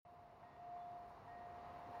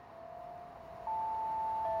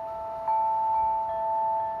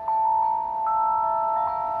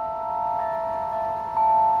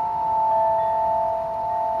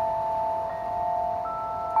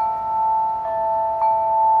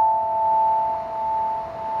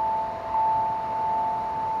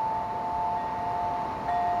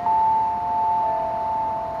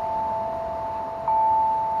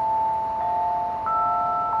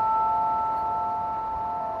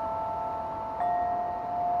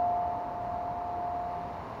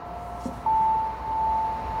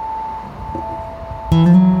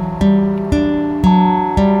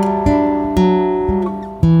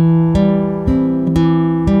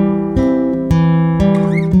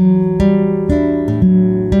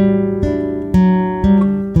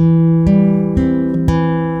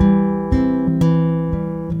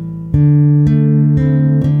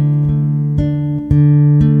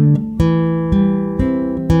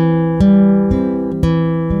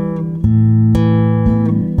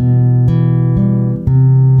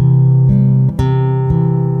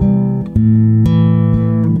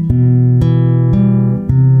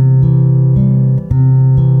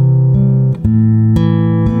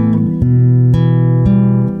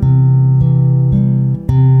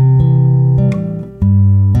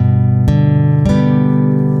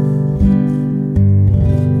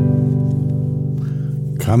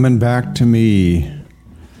Coming back to me.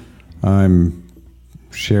 I'm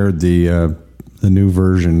shared the new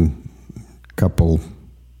version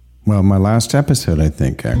my last episode, I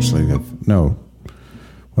think, actually.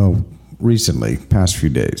 Recently, past few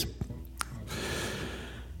days.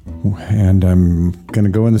 And I'm going to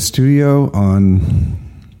go in the studio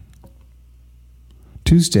on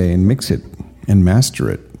Tuesday and mix it and master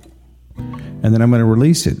it. And then I'm going to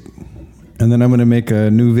release it. And then I'm going to make a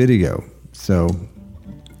new video. So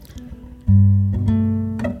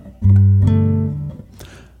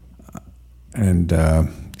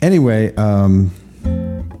anyway, I'm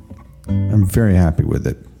very happy with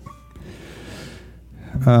it.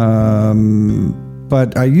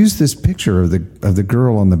 But I used this picture of the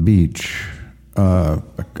girl on the beach a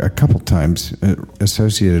couple times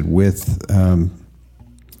associated with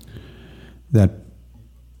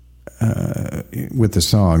with the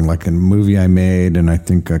song, like in a movie I made, and I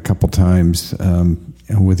think a couple times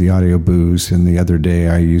with the Audio Boos. And the other day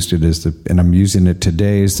I used it and I'm using it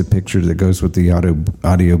today as the picture that goes with the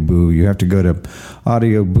Audio Boo. You have to go to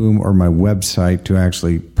Audio Boom or my website to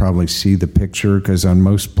actually probably see the picture, because on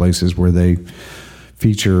most places where they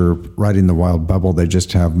feature Riding the Wild Bubble, they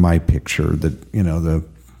just have my picture, that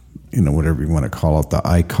whatever you want to call it, the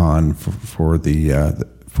icon for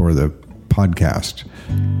the podcast.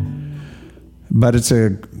 But it's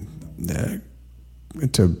a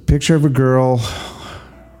picture of a girl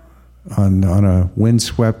on a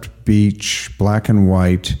windswept beach, black and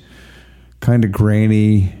white, kind of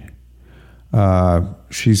grainy.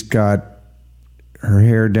 She's got her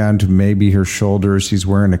hair down to maybe her shoulders. She's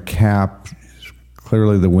wearing a cap.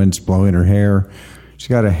 Clearly the wind's blowing her hair. She's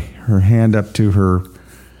got her hand up to her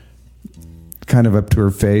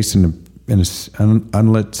face, and an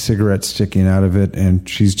unlit cigarette sticking out of it, and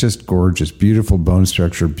she's just gorgeous. Beautiful bone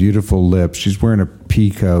structure, beautiful lips. She's wearing a pea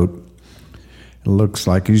coat. It looks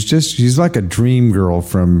like she's like a dream girl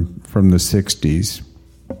from the 60s.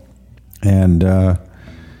 And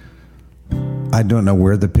I don't know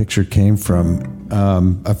where the picture came from.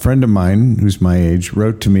 A friend of mine who's my age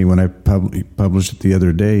wrote to me when I published it the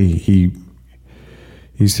other day. He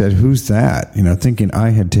said, "Who's that?" Thinking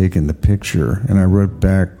I had taken the picture. And I wrote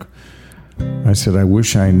back, I said, "I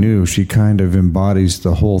wish I knew. She kind of embodies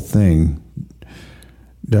the whole thing,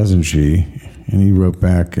 doesn't she?" And he wrote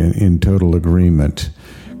back in total agreement,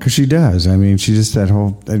 because she does. I mean, she just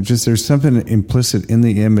there's something implicit in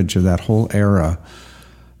the image of that whole era,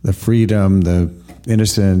 the freedom, the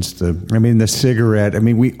innocence, the cigarette. I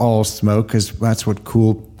mean, we all smoke because that's what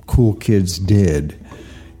cool kids did,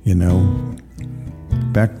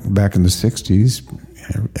 Back in the 60s,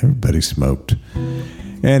 everybody smoked.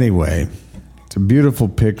 Anyway, it's a beautiful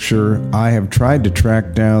picture. I have tried to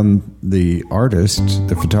track down the artist,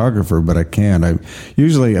 the photographer, but I can't.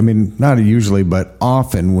 Not usually, but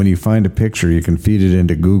often when you find a picture, you can feed it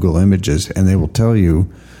into Google Images, and they will tell you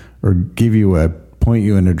or point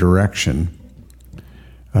you in a direction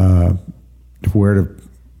where to,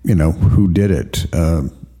 who did it,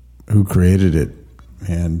 who created it,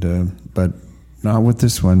 but not with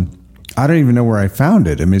this one. I don't even know where I found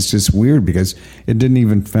it. I mean, it's just weird because it didn't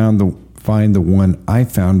even find the one I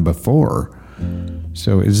found before.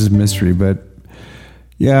 So it's a mystery. But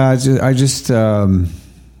yeah, I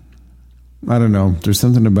don't know. There's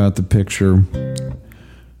something about the picture.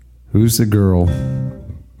 Who's the girl?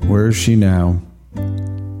 Where is she now?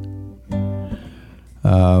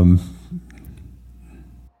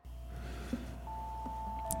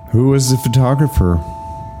 Who was the photographer?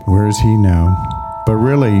 Where is he now? But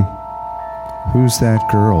really, who's that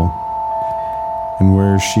girl? And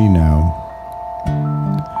where is she now?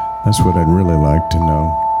 That's what I'd really like to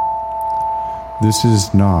know. This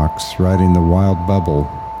is Knox riding the wild bubble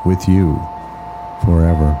with you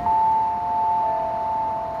forever.